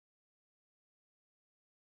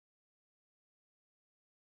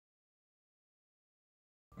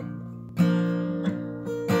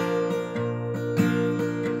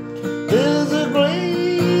There's a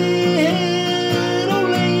great old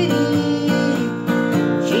lady,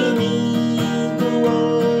 she means the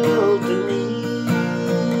world to me.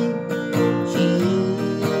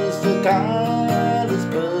 She's the kindest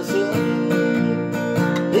person,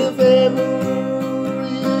 if ever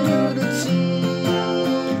you'd see.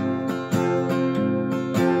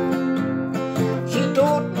 She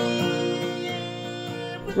taught me.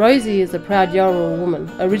 Rosie is a proud Yarrawal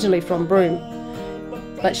woman, originally from Broome,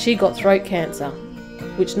 but she got throat cancer,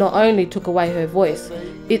 which not only took away her voice,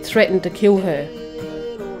 it threatened to kill her.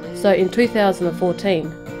 So in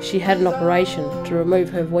 2014, she had an operation to remove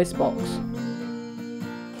her voice box.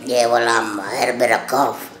 Yeah, well, I had a bit of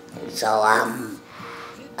cough, so I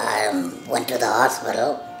went to the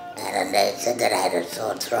hospital, and they said that I had a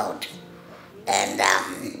sore throat, and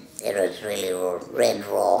it was really red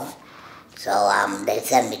raw. So they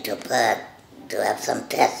sent me to Perth to have some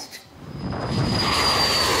tests.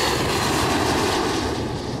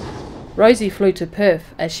 Rosie flew to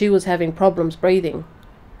Perth as she was having problems breathing.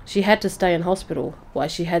 She had to stay in hospital while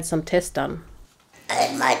she had some tests done. I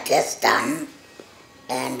had my test done,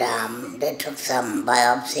 and they took some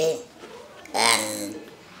biopsy, and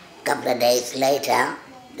a couple of days later,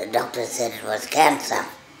 the doctor said it was cancer.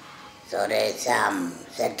 So they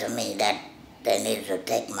said to me that they needed to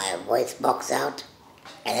take my voice box out,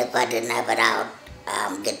 and if I didn't have it out,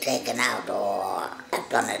 get taken out or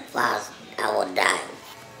act on it fast, I would die.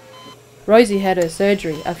 Rosie had her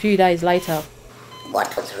surgery a few days later.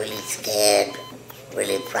 What was really scared,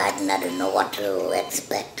 really frightened, I didn't know what to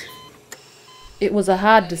expect. It was a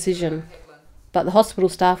hard decision, but the hospital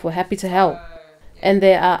staff were happy to help, and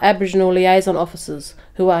there are Aboriginal Liaison Officers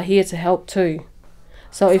who are here to help too.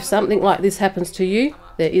 So if something like this happens to you,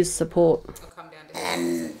 there is support.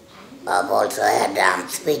 And I've also had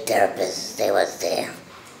speech therapists, they was there,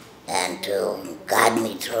 and to guide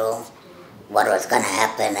me through what was going to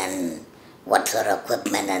happen and what sort of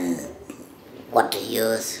equipment and what to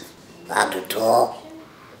use, how to talk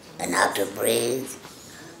and how to breathe.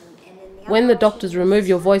 When the doctors remove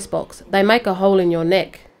your voice box, they make a hole in your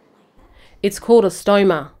neck. It's called a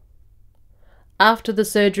stoma. After the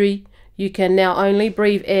surgery, you can now only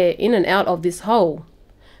breathe air in and out of this hole.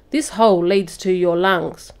 This hole leads to your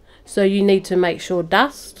lungs, so you need to make sure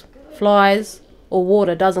dust, flies or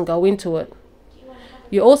water doesn't go into it.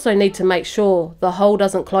 You also need to make sure the hole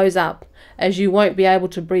doesn't close up, as you won't be able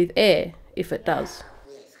to breathe air if it does.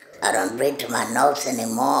 I don't breathe to my nose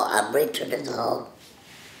anymore, I breathe to this hole.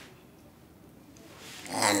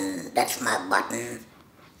 And that's my button.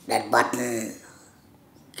 That button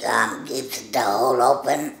keeps the hole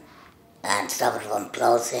open and stops it from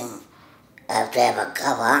closing. I have to have a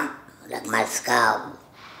cover, like my scalp,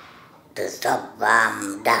 to stop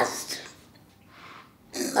dust.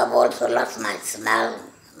 I've also lost my smell,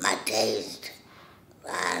 my taste,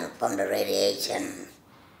 from the radiation.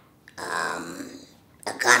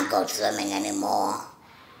 I can't go swimming anymore.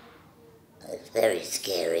 It's very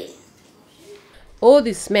scary. All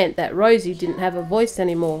this meant that Rosie didn't have a voice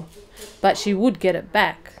anymore, but she would get it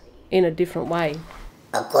back in a different way.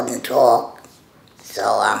 I couldn't talk, so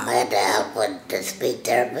I had to help with the speech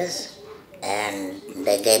therapist, and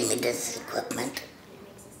they gave me this equipment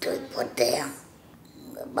to put there.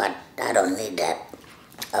 But I don't need that.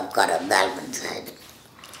 I've got a valve inside.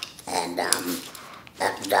 And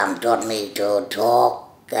that taught me to talk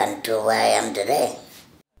and to where I am today.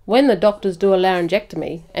 When the doctors do a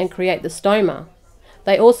laryngectomy and create the stoma,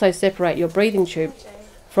 they also separate your breathing tube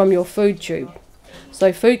from your food tube,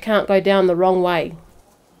 so food can't go down the wrong way.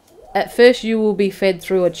 At first you will be fed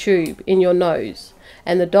through a tube in your nose,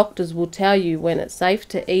 and the doctors will tell you when it's safe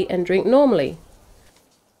to eat and drink normally.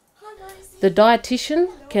 The dietitian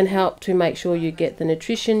can help to make sure you get the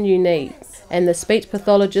nutrition you need, and the speech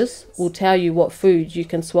pathologist will tell you what foods you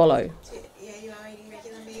can swallow.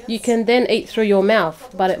 You can then eat through your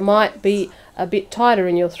mouth, but it might be a bit tighter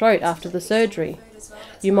in your throat after the surgery.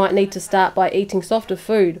 You might need to start by eating softer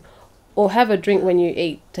food or have a drink when you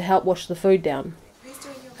eat to help wash the food down.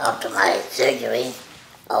 After my surgery,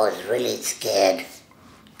 I was really scared.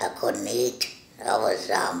 I couldn't eat. I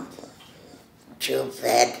was tube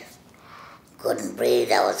fed. Couldn't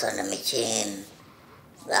breathe. I was on the machine.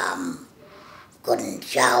 Couldn't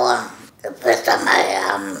shower. The first time I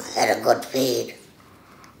had a good feed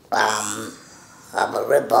of a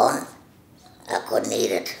rib bone, I couldn't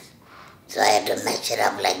eat it. So I had to mash it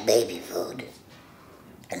up like baby food.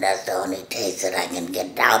 And that's the only taste that I can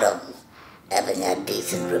get out of having a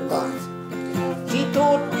decent rib bone. She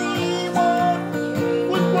taught me what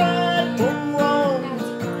was right from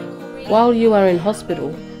wrong. While you are in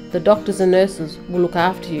hospital, The doctors and nurses will look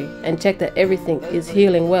after you and check that everything is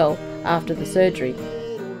healing well after the surgery.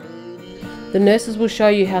 The nurses will show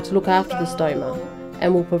you how to look after the stoma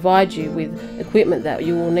and will provide you with equipment that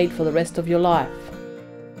you will need for the rest of your life.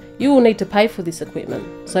 You will need to pay for this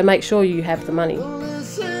equipment, so make sure you have the money.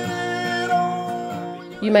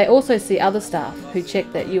 You may also see other staff who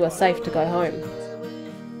check that you are safe to go home.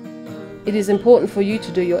 It is important for you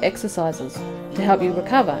to do your exercises to help you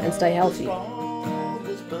recover and stay healthy.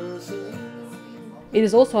 It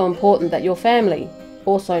is also important that your family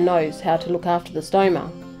also knows how to look after the stoma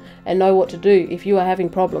and know what to do if you are having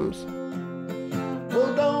problems.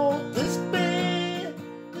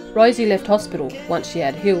 Rosie left hospital once she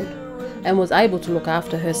had healed and was able to look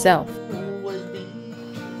after herself.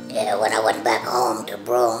 Yeah, when I went back home to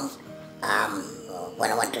Broome,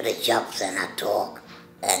 when I went to the shops and I talk,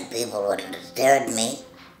 and people would stare at me,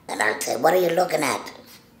 and I'd say, "What are you looking at?"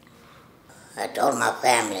 I told my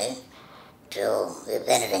family if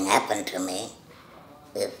anything happened to me,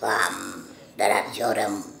 that I'd show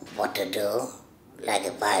them what to do, like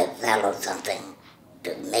if I fell or something,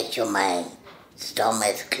 to make sure my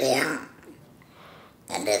stoma is clear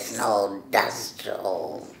and there's no dust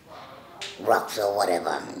or rocks or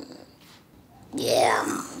whatever. Yeah,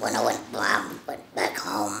 when I went back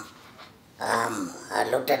home, I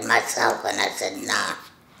looked at myself and I said, nah,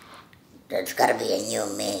 there's got to be a new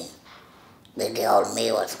me. The old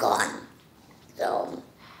me was gone. So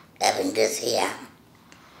having this here,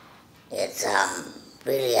 it's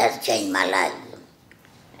really has changed my life.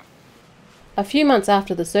 A few months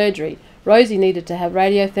after the surgery, Rosie needed to have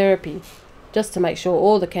radiotherapy just to make sure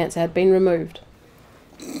all the cancer had been removed.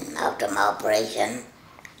 After my operation,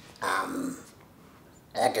 I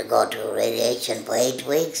had to go to radiation for 8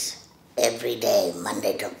 weeks, every day,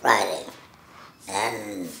 Monday to Friday.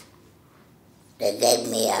 And they gave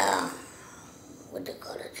me a, what do you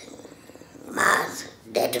call it, mask.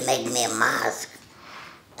 They had to make me a mask.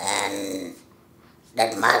 And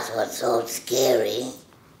that mask was so scary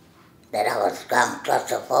that I was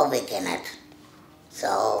claustrophobic in it.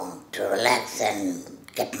 So to relax and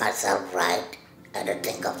get myself right, I had to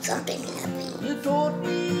think of something happy.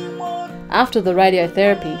 After the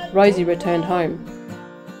radiotherapy, Rosie returned home.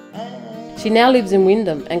 She now lives in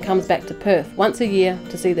Wyndham and comes back to Perth once a year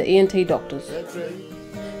to see the ENT doctors.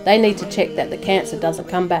 They need to check that the cancer doesn't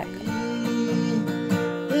come back.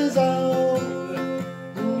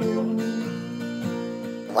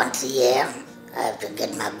 Once a year, I have to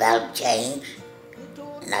get my valve changed,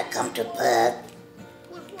 and I come to Perth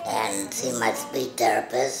and see my speech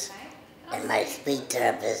therapist, and my speech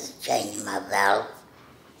therapist changed my valve.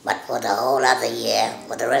 But for the whole other year,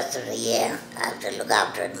 for the rest of the year, I have to look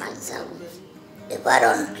after it myself. If I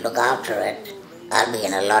don't look after it, I'll be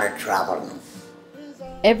in a lot of trouble.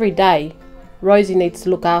 Every day, Rosie needs to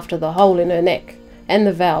look after the hole in her neck and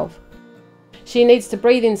the valve. She needs to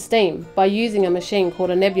breathe in steam by using a machine called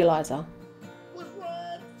a nebulizer.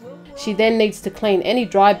 She then needs to clean any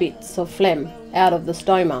dry bits of phlegm out of the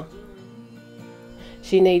stoma.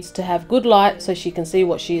 She needs to have good light so she can see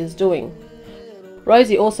what she is doing.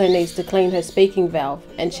 Rosie also needs to clean her speaking valve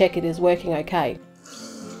and check it is working okay.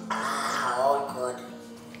 All good.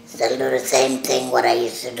 Still do the same thing what I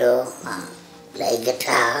used to do. Play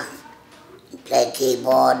guitar, play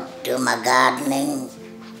keyboard, do my gardening,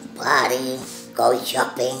 party, go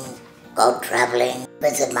shopping, go traveling,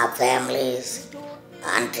 visit my families,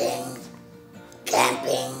 hunting,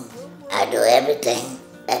 camping. I do everything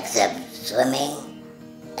except swimming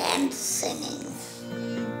and singing.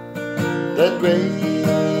 That great